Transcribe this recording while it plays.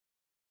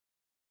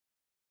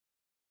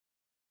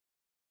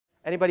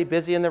Anybody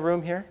busy in the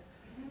room here?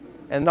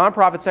 In the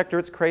nonprofit sector,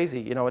 it's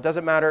crazy. You know, it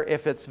doesn't matter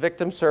if it's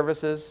victim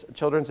services,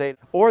 children's aid,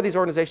 or these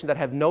organizations that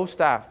have no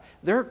staff.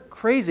 They're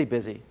crazy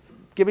busy.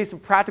 Give me some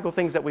practical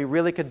things that we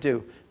really could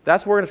do.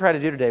 That's what we're going to try to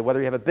do today. Whether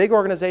you have a big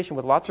organization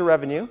with lots of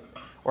revenue,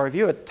 or if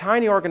you have a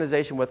tiny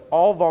organization with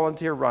all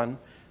volunteer run,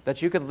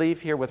 that you could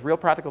leave here with real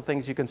practical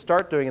things you can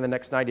start doing in the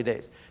next 90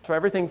 days. So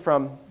everything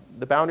from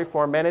the boundary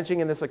form, managing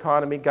in this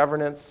economy,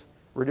 governance,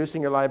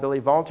 reducing your liability,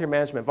 volunteer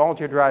management,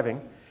 volunteer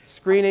driving,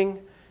 screening,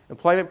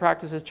 employment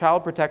practices,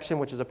 child protection,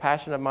 which is a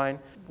passion of mine.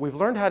 We've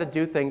learned how to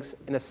do things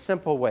in a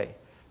simple way,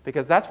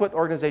 because that's what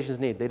organizations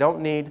need. They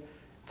don't need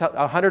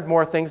 100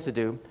 more things to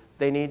do.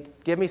 They need,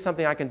 give me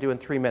something I can do in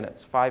 3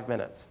 minutes, 5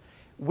 minutes.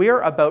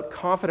 We're about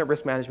confident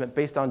risk management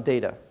based on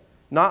data,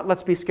 not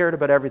let's be scared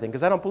about everything,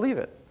 because I don't believe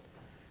it.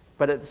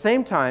 But at the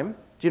same time,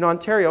 do you know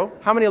Ontario,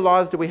 how many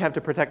laws do we have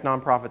to protect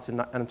nonprofits in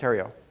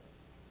Ontario?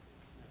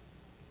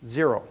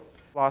 0.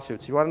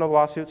 Lawsuits. You want to know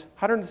lawsuits?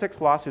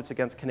 106 lawsuits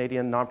against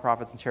Canadian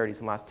nonprofits and charities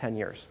in the last 10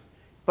 years.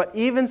 But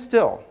even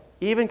still,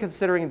 even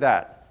considering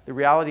that, the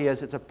reality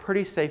is it's a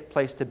pretty safe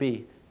place to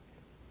be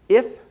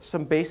if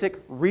some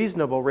basic,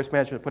 reasonable risk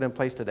management put in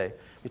place today.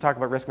 You talk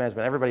about risk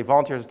management. Everybody,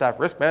 volunteers and staff,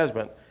 risk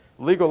management,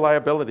 legal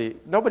liability.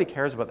 Nobody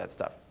cares about that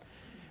stuff.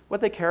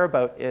 What they care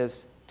about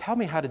is, tell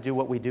me how to do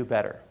what we do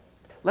better.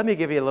 Let me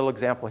give you a little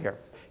example here.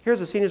 Here's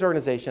a seniors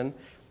organization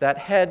that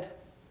had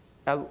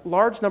a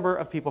large number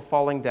of people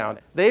falling down.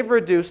 They've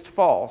reduced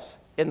falls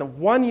in the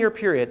 1-year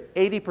period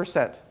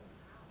 80%.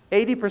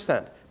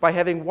 80% by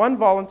having one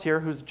volunteer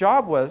whose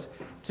job was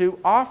to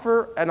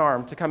offer an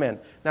arm to come in.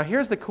 Now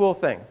here's the cool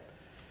thing.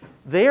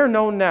 They are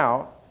known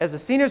now as a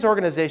seniors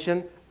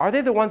organization. Are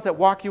they the ones that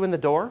walk you in the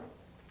door?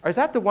 Or is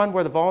that the one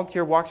where the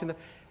volunteer walks in the...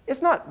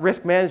 It's not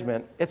risk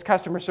management, it's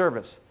customer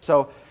service.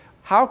 So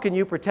how can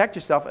you protect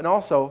yourself and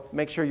also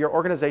make sure your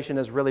organization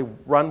is really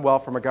run well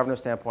from a governance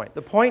standpoint?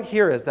 The point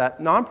here is that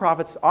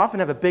nonprofits often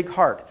have a big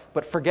heart,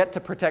 but forget to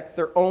protect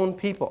their own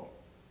people.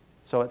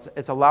 So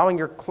it's allowing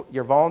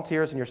your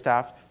volunteers and your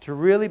staff to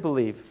really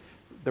believe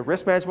the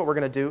risk management we're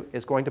going to do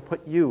is going to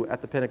put you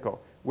at the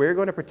pinnacle. We're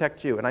going to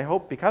protect you. And I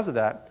hope because of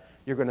that,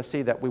 you're going to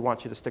see that we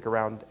want you to stick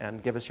around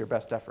and give us your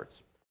best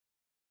efforts.